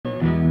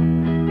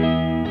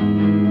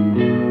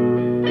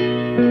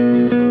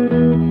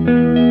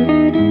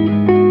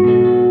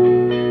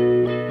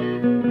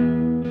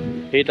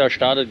Kilometer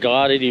startet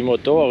gerade die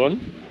Motoren.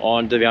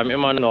 Und wir haben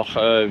immer noch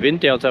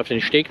Wind, der uns auf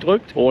den Steg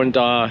drückt. Und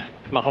da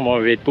machen wir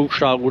mit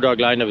Bugstrahlruder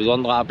kleine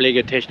besondere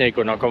Ablegetechnik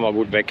und dann kommen wir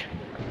gut weg.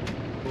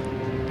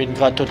 Bin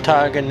gerade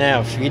total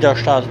genervt. Wieder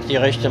startet die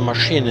rechte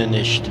Maschine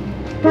nicht.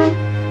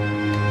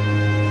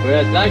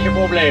 Das gleiche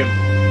Problem.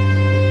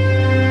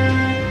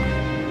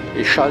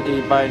 Ich schalte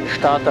die beiden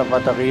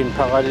Starterbatterien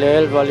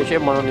parallel, weil ich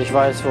immer noch nicht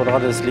weiß,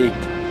 woran es liegt.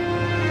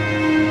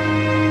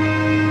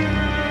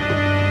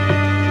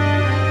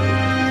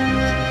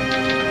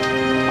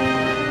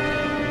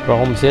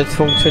 Warum es jetzt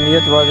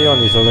funktioniert, weiß ich auch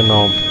nicht so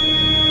genau.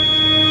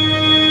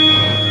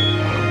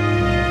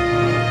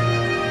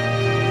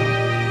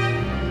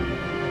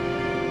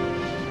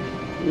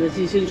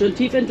 Sie sind schon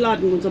tief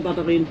entladen, unsere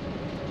Batterien.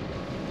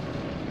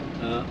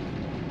 Ja.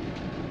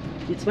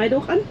 Die zweite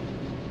auch an?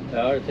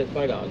 Ja, das jetzt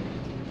beide an.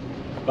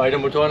 Beide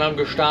Motoren haben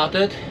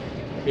gestartet.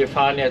 Wir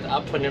fahren jetzt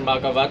ab von den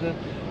Marker Wadden.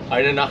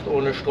 Eine Nacht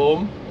ohne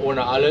Strom,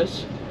 ohne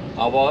alles.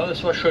 Aber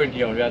es war schön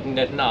hier und wir hatten einen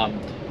netten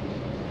Abend.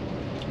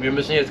 Wir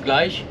müssen jetzt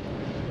gleich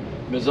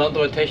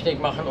besondere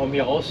Technik machen, um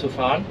hier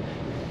rauszufahren.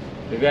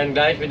 Wir werden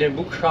gleich mit dem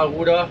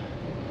Bugstrahlruder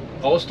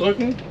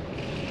rausdrücken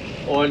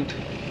und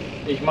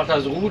ich mache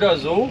das Ruder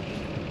so,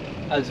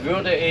 als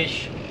würde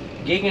ich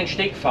gegen den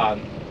Steg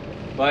fahren.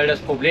 Weil das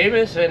Problem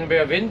ist, wenn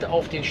wir Wind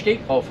auf den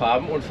Steg drauf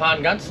haben und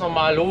fahren ganz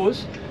normal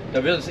los,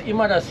 dann wird uns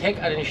immer das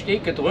Heck an den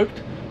Steg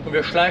gedrückt und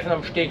wir schleifen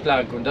am Steg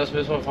lang und das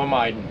müssen wir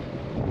vermeiden.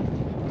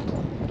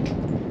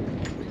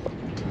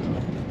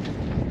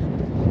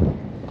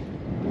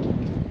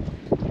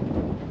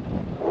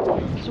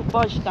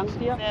 Super, ich danke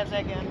dir. Sehr,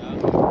 sehr gerne.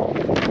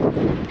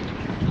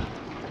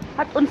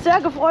 Hat uns sehr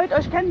gefreut,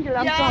 euch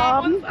kennengelernt zu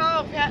haben. Ja, uns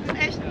auch. Wir hatten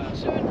echt einen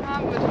schönen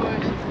Abend mit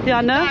euch.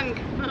 Ja, ne? Dank.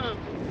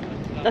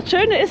 Das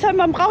Schöne ist ja,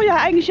 man braucht ja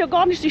eigentlich hier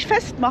gar nicht sich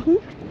festmachen.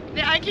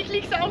 Ne, eigentlich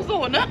liegt es auch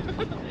so, ne?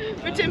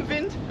 Mit dem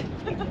Wind.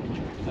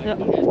 Ja.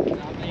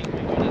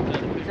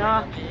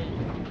 Ja.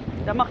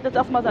 Der macht jetzt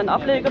erstmal sein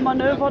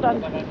Ablegemanöver,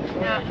 dann.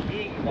 Ja.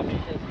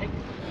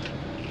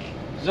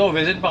 So,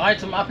 wir sind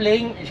bereit zum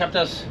Ablegen. Ich habe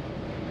das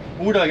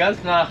Ruder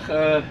ganz nach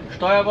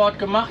Steuerbord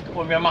gemacht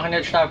und wir machen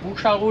jetzt stark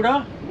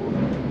Bugstrahlruder.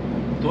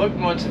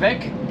 Drücken uns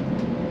weg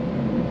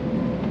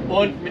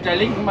und mit der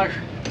linken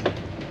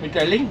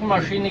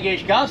Maschine gehe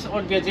ich Gas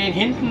und wir sehen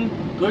hinten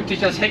drückt sich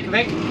das Heck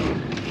weg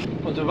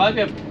und sobald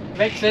wir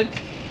weg sind,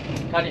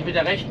 kann ich mit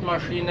der rechten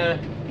Maschine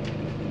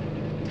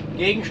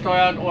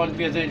gegensteuern und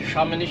wir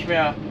schrammen nicht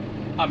mehr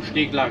am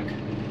Steg lang.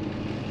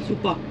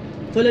 Super,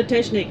 tolle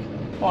Technik.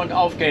 Und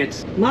auf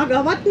geht's.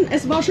 Marker Wadden,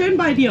 es war schön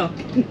bei dir.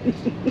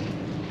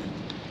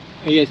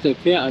 Hier ist der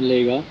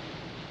Fähranleger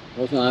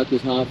außerhalb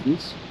des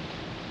Hafens.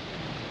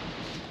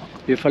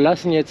 Wir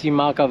verlassen jetzt die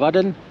Marker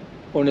Wadden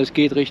und es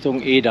geht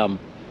Richtung Edam.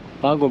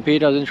 Frank und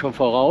Peter sind schon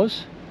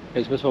voraus.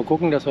 Jetzt müssen wir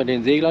gucken, dass wir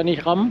den Segler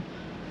nicht rammen.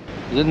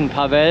 Es sind ein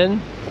paar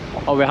Wellen,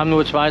 aber wir haben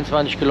nur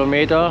 22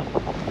 Kilometer.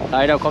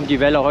 Leider kommt die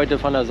Welle heute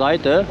von der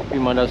Seite,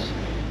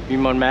 wie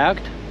man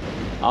merkt.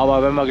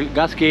 Aber wenn wir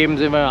Gas geben,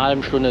 sind wir in einer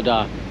halben Stunde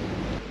da.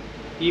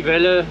 Die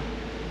Welle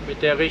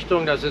mit der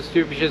Richtung, das ist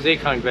typische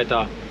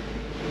Seekrankwetter.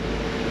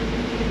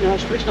 Ja,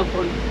 sprich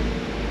davon.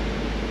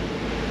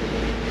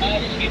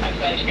 Ich gebe jetzt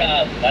gleich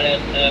Gas, weil es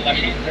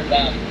Maschinen sind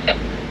warm.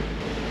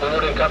 Und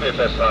nur den Kaffee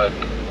festhalten.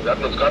 Wir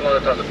hatten uns gerade noch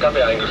eine Tasse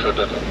Kaffee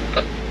eingeschüttet.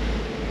 Das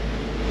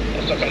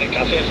ist doch keine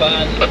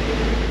Kaffeefahrt.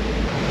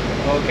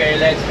 Okay,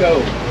 let's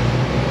go.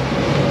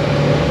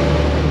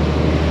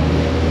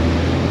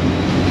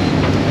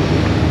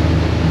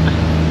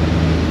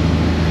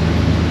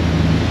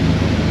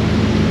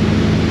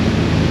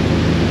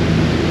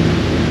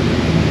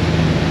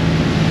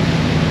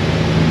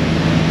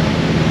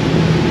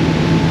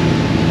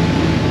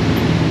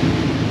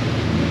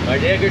 Bei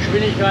der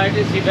Geschwindigkeit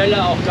ist die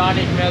Welle auch gar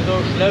nicht mehr so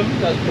schlimm.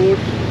 Das Boot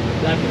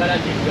bleibt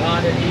relativ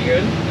gerade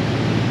liegen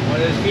und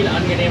es ist viel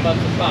angenehmer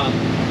zu fahren.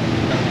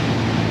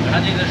 Man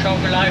hat diese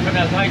Schaukelei von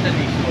der Seite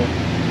nicht so.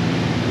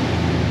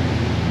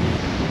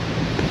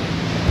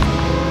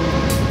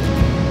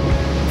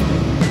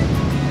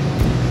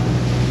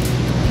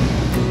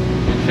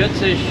 Mit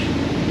 40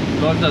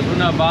 läuft das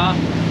wunderbar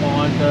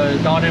und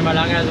es dauert nicht mehr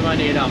lange, sind wir in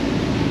Edam.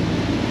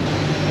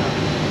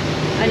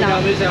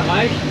 Edam ist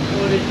erreicht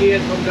und ich gehe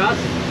jetzt vom Gas.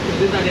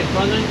 Wir sind an den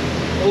Tonnen,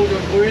 rot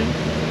und grün.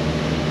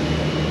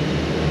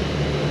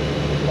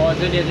 Und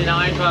sind jetzt in der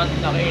Einfahrt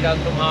nach Edam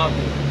zum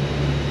Hafen.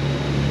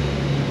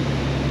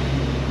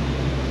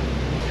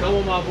 Schauen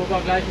wir mal, wo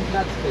wir gleich einen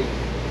Platz kriegen.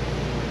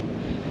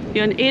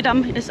 Hier in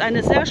Edam ist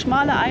eine sehr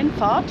schmale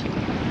Einfahrt.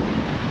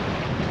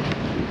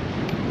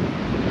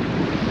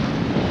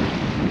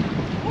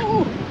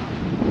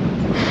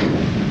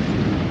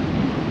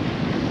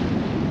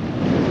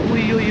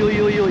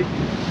 Uiuiuiui.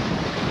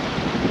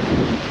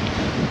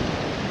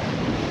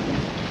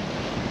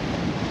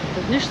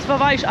 Das ist nichts für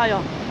Weicheier.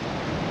 Ja.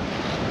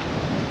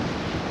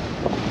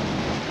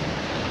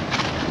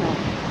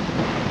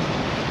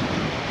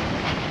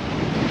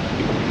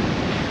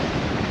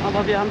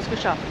 Aber wir haben es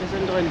geschafft, wir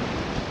sind drin.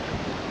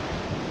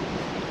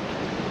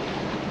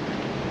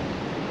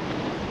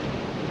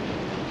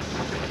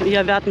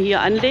 Wir werden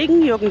hier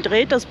anlegen. Jürgen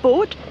dreht das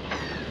Boot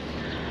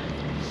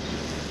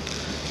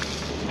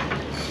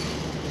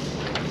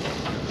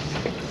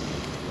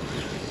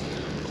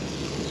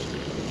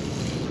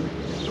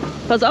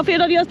Pass auf,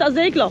 jeder, hier ist der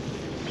Segler.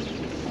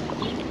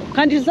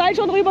 Kann ich das Seil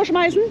schon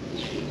rüberschmeißen?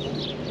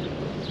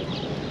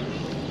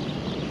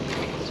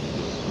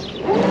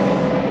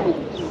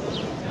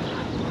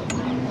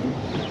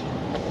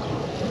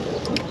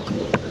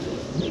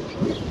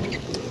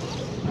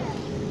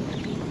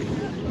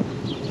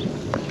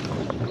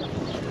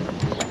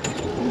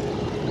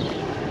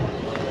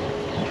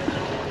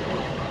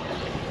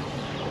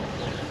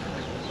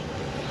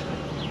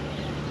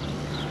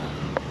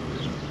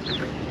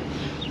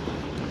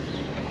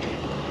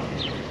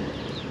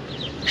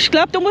 Ich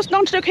glaube, du musst noch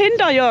ein Stück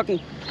hinter, Jürgen.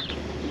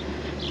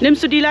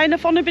 Nimmst du die Leine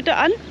vorne bitte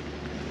an?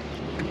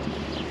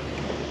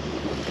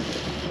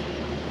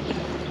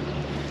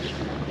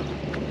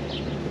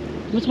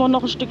 Müssen wir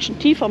noch ein Stückchen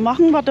tiefer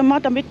machen, warte mal,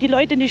 damit die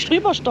Leute nicht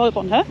drüber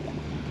stolpern. Hä?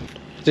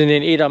 Wir sind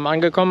in Edam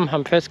angekommen,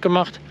 haben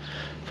festgemacht.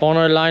 Vorne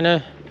eine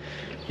Leine,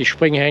 die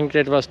Spring hängt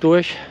etwas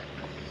durch.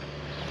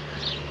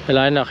 Eine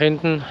Leine nach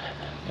hinten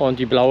und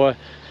die blaue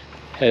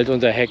hält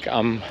unser Heck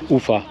am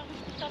Ufer.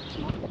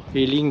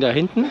 Wir liegen da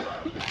hinten.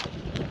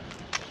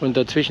 Und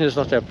dazwischen ist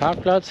noch der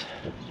Parkplatz.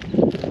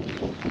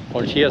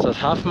 Und hier ist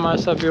das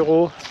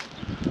Hafenmeisterbüro.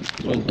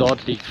 Und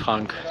dort liegt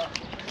Frank.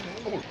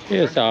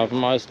 Hier ist der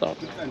Hafenmeister.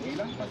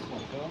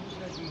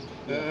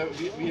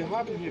 Wir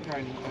haben hier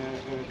kein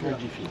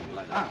Wifi.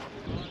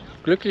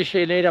 Glücklich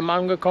in Edam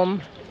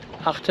angekommen.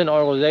 18,60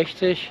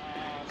 €.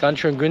 Ganz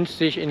schön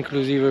günstig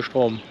inklusive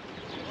Strom.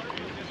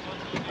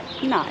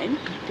 Nein,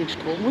 den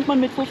Strom muss man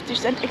mit 50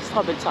 Cent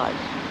extra bezahlen.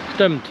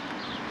 Stimmt.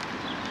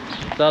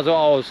 Sah so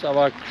aus,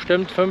 aber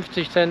stimmt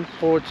 50 Cent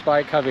pro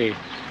 2 kW.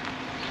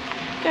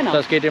 Genau.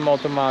 Das geht im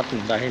Automaten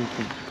da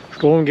hinten.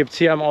 Strom gibt es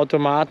hier am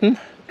Automaten.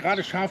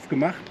 Gerade scharf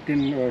gemacht,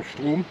 den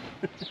Strom.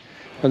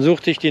 Man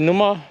sucht sich die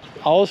Nummer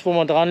aus, wo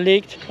man dran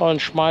liegt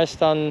und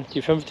schmeißt dann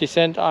die 50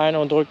 Cent ein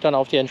und drückt dann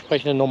auf die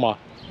entsprechende Nummer.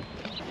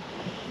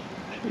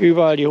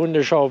 Überall die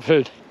Hunde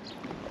schaufelt.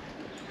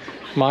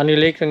 Mal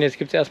angelegt und jetzt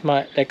gibt es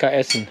erstmal lecker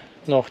Essen.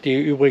 Noch die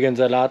übrigen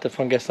Salate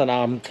von gestern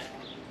Abend.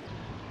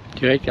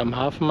 Direkt am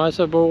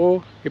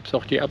Hafenmeisterbüro gibt es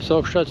auch die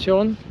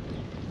Absaugstation.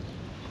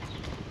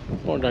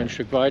 Und ein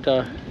Stück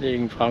weiter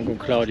liegen Frank und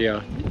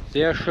Claudia.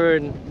 Sehr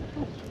schön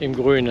im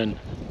Grünen.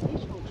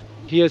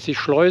 Hier ist die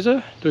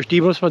Schleuse, durch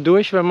die muss man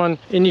durch, wenn man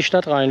in die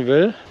Stadt rein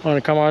will. Und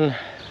dann kann man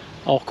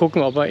auch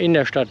gucken, ob man in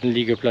der Stadt einen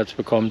Liegeplatz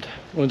bekommt.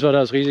 Uns war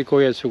das Risiko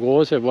jetzt zu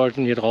groß, wir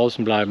wollten hier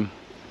draußen bleiben.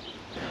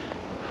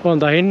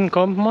 Von da hinten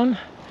kommt man.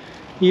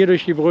 Hier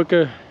durch die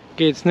Brücke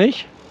geht es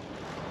nicht.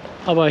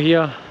 Aber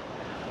hier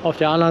auf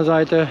der anderen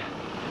Seite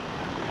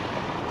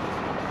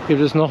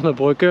gibt es noch eine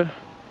Brücke.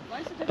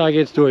 Da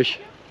geht es durch.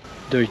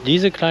 Durch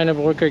diese kleine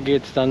Brücke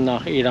geht es dann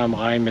nach Edam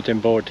rein mit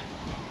dem Boot.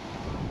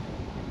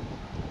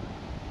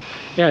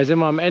 Ja, jetzt sind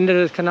wir am Ende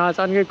des Kanals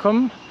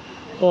angekommen.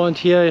 Und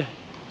hier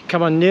kann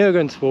man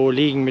nirgendwo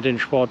liegen mit den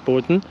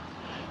Sportbooten.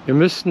 Wir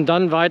müssten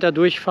dann weiter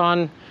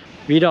durchfahren,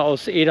 wieder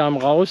aus Edam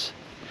raus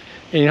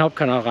in den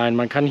Hauptkanal rein.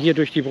 Man kann hier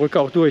durch die Brücke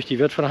auch durch, die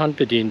wird von Hand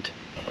bedient.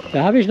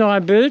 Da habe ich noch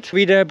ein Bild,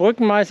 wie der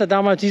Brückenmeister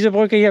damals diese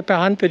Brücke hier per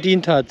Hand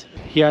bedient hat.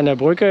 Hier an der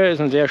Brücke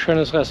ist ein sehr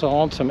schönes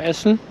Restaurant zum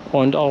Essen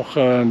und auch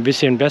ein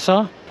bisschen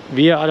besser.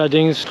 Wir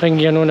allerdings trinken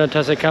hier nur eine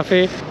Tasse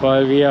Kaffee,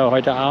 weil wir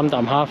heute Abend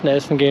am Hafen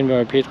essen gehen,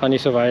 weil Petra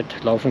nicht so weit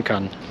laufen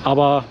kann.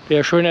 Aber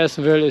wer schön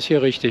essen will, ist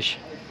hier richtig.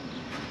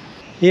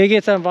 Hier geht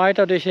es dann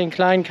weiter durch den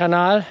kleinen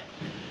Kanal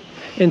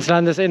ins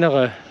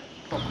Landesinnere.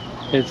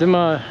 Jetzt sind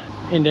wir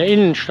in der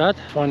Innenstadt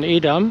von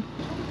Edam.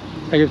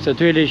 Da gibt es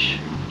natürlich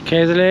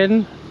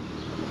Käseläden.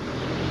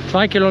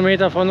 2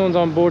 Kilometer von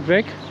unserem Boot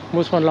weg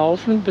muss man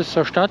laufen bis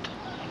zur Stadt.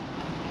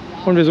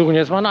 Und wir suchen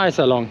jetzt mal einen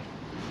Eissalon.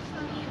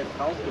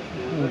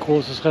 Ein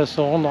großes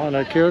Restaurant noch an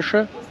der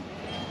Kirche.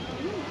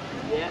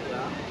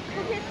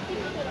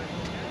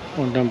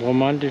 Und am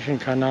romantischen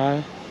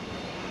Kanal.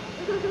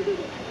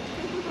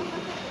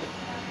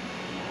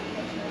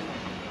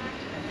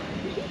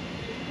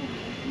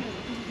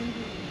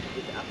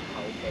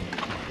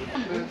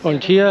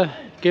 Und hier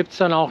gibt es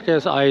dann auch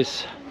das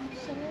Eis.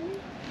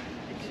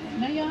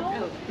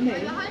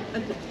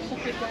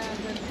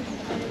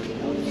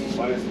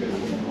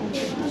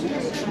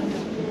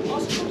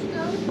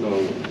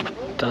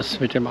 Das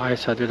mit dem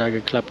Eis hat wieder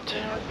geklappt.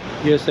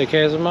 Hier ist der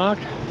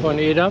Käsemarkt von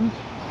Edam.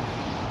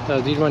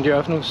 Da sieht man die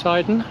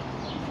Öffnungszeiten.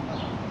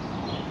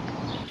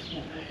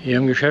 Hier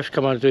im Geschäft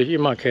kann man natürlich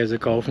immer Käse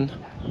kaufen.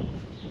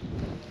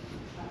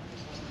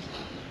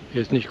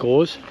 Hier ist nicht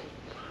groß,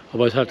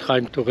 aber es ist halt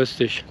rein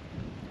touristisch.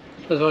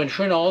 Das war ein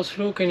schöner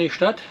Ausflug in die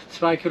Stadt.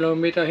 2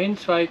 Kilometer hin,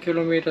 2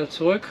 Kilometer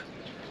zurück.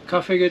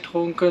 Kaffee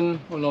getrunken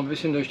und noch ein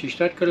bisschen durch die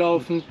Stadt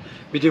gelaufen.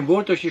 Mit dem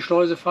Boot durch die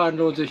Schleuse fahren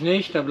lohnt sich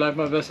nicht. Da bleibt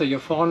man besser hier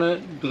vorne.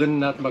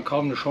 Drinnen hat man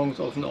kaum eine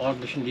Chance auf einen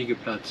ordentlichen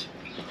Liegeplatz.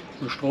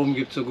 Und Strom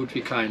gibt es so gut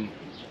wie keinen.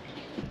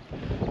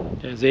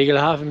 Der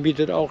Segelhafen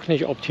bietet auch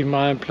nicht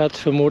optimalen Platz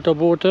für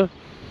Motorboote.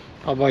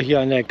 Aber hier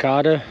an der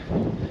Kade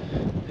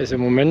ist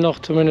im Moment noch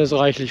zumindest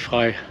reichlich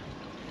frei.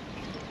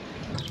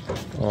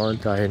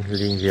 Und da hinten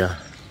liegen wir.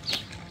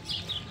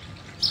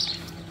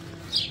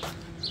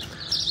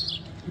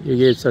 Hier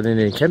geht es dann in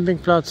den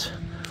Campingplatz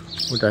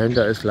und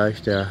dahinter ist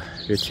gleich der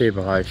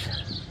WC-Bereich.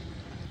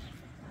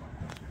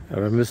 Ja,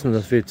 wir müssen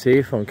das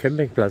WC vom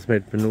Campingplatz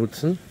mit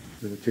benutzen.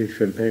 Das ist natürlich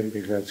für den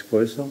Campingplatz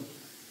größer.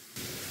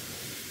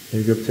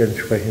 Hier gibt es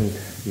entsprechend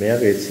mehr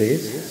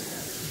WCs.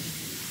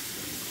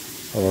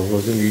 Aber wo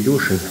sind die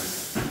Duschen?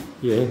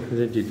 Hier hinten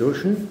sind die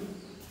Duschen.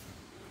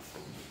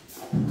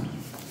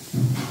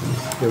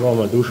 Hier brauchen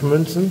wir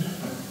Duschmünzen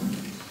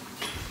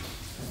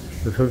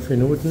für 5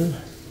 Minuten.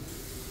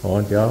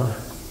 Und ja,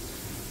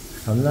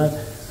 Standard.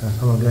 Da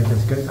kann man gleich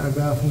das Geld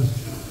einwerfen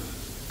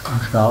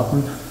und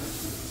starten.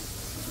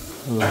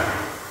 Also,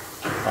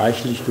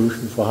 reichlich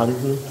Duschen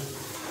vorhanden.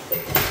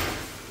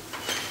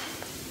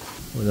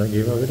 Und dann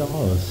gehen wir wieder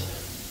raus.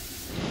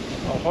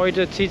 Auch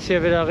heute zieht es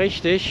hier wieder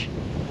richtig.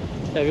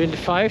 Der Wind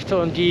pfeift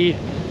und die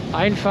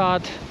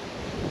Einfahrt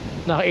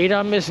nach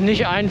Edam ist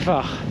nicht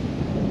einfach.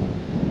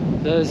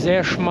 Das ist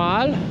sehr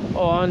schmal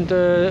und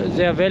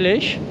sehr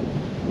wellig.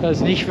 Das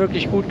ist nicht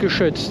wirklich gut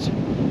geschützt.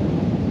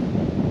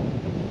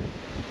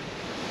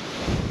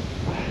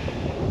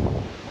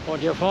 Und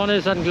hier vorne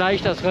ist dann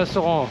gleich das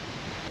Restaurant.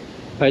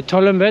 Bei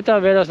tollem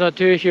Wetter wäre das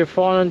natürlich hier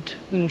vorne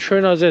ein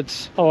schöner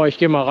Sitz. Aber ich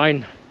gehe mal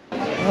rein.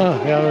 Ah,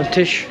 wir haben einen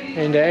Tisch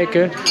in der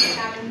Ecke.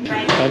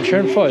 Ganz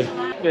schön voll.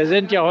 Wir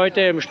sind ja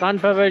heute im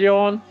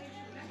Strandpavillon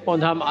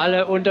und haben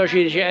alle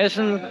unterschiedliche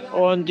Essen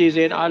und die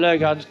sehen alle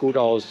ganz gut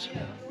aus.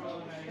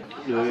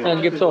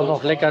 Dann gibt es auch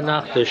noch lecker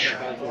Nachtisch.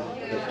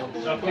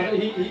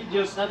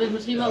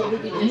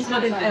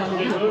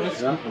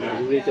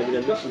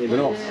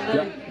 Genau.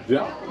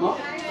 Ja.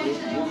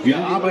 Wir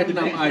arbeiten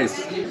am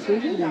Eis.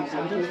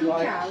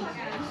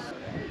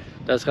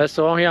 Das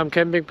Restaurant hier am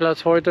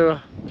Campingplatz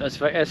heute,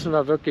 das Essen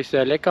war wirklich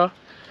sehr lecker.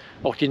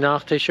 Auch die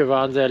Nachtische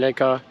waren sehr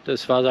lecker.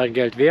 Das war sein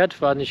Geld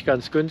wert, war nicht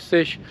ganz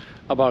günstig,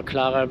 aber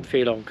klare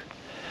Empfehlung.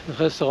 Das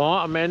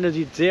Restaurant am Ende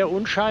sieht sehr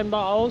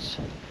unscheinbar aus.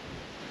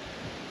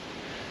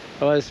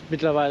 Aber es ist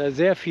mittlerweile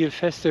sehr viel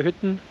feste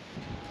Hütten.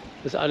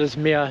 Das ist alles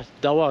mehr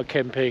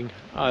Dauercamping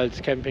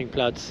als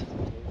Campingplatz.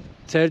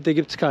 Zelte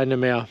gibt es keine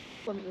mehr.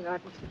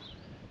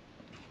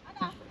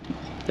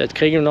 Jetzt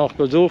kriegen wir noch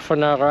Besuch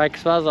von der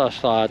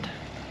Reichswasserstaat.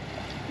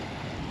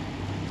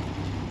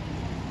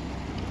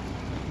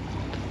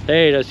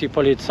 Hey, das ist die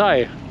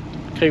Polizei.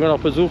 Kriegen wir noch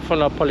Besuch von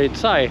der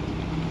Polizei.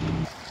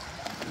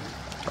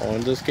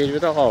 Und es geht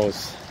wieder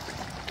raus.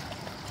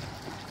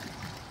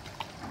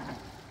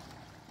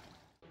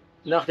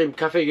 Nach dem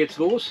Kaffee geht's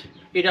los.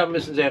 Edam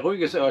ist ein sehr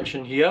ruhiges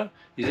Örtchen hier.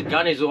 Die sind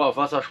gar nicht so auf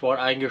Wassersport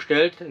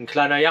eingestellt. Ein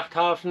kleiner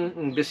Yachthafen,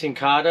 ein bisschen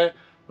Kade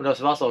und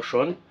das war's auch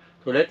schon.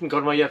 Toiletten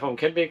konnten wir hier vom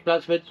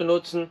Campingplatz mit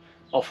benutzen.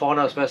 Auch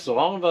vorne das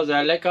Restaurant war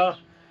sehr lecker.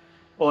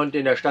 Und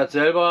in der Stadt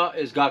selber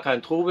ist gar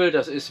kein Trubel.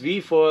 Das ist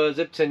wie vor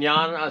 17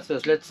 Jahren, als wir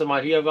das letzte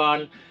Mal hier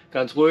waren.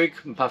 Ganz ruhig,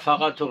 ein paar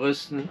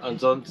Fahrradtouristen.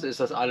 Ansonsten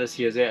ist das alles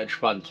hier sehr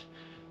entspannt.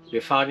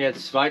 Wir fahren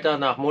jetzt weiter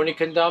nach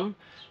Monikendam.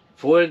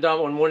 Volendam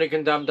und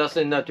Monikendam, das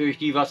sind natürlich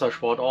die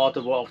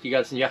Wassersportorte, wo auch die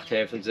ganzen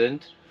Yachthäfen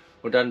sind.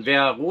 Und dann,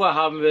 wer Ruhe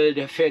haben will,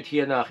 der fährt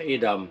hier nach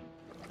Edam.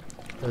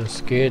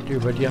 Es geht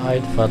über die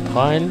Einfahrt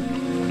rein.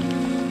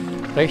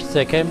 Rechts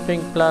der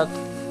Campingplatz,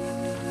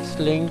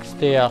 links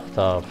der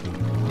Yachthafen.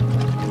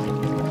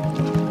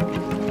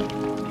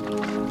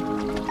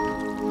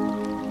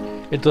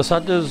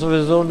 Interessant ist es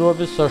sowieso nur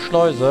bis zur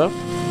Schleuse.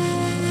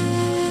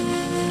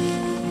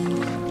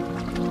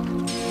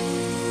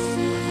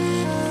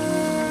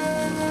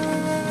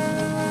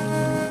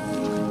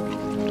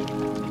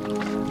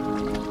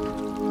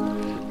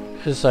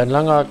 Es ist ein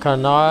langer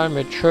Kanal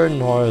mit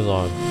schönen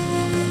Häusern.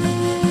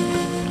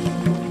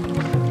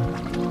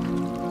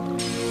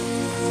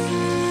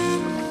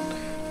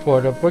 Vor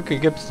der Brücke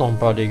gibt es noch ein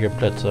paar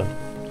Liegeplätze.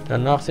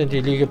 Danach sind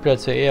die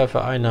Liegeplätze eher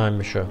für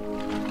Einheimische.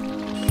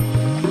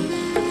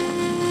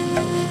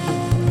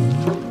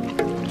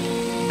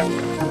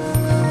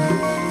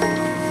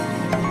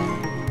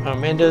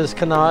 Am Ende des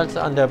Kanals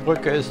an der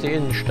Brücke ist die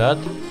Innenstadt.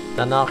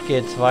 Danach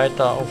geht es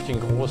weiter auf den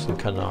großen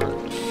Kanal.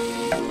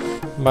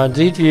 Man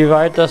sieht, wie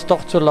weit das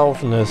doch zu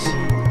laufen ist.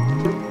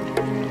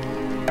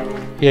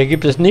 Hier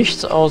gibt es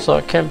nichts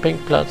außer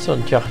Campingplatz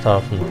und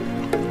Yachthafen.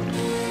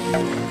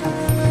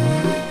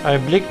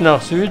 Ein Blick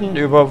nach Süden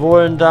über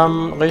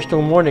Volendam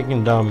Richtung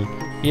Monikendam.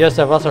 Hier ist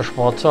der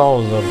Wassersport zu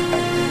Hause.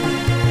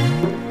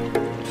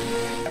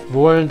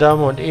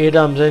 Volendam und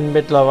Edam sind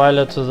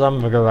mittlerweile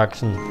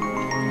zusammengewachsen.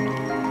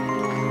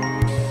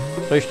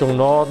 Richtung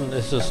Norden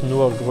ist es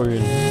nur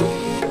grün.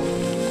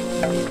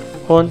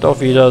 Und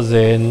auf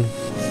Wiedersehen.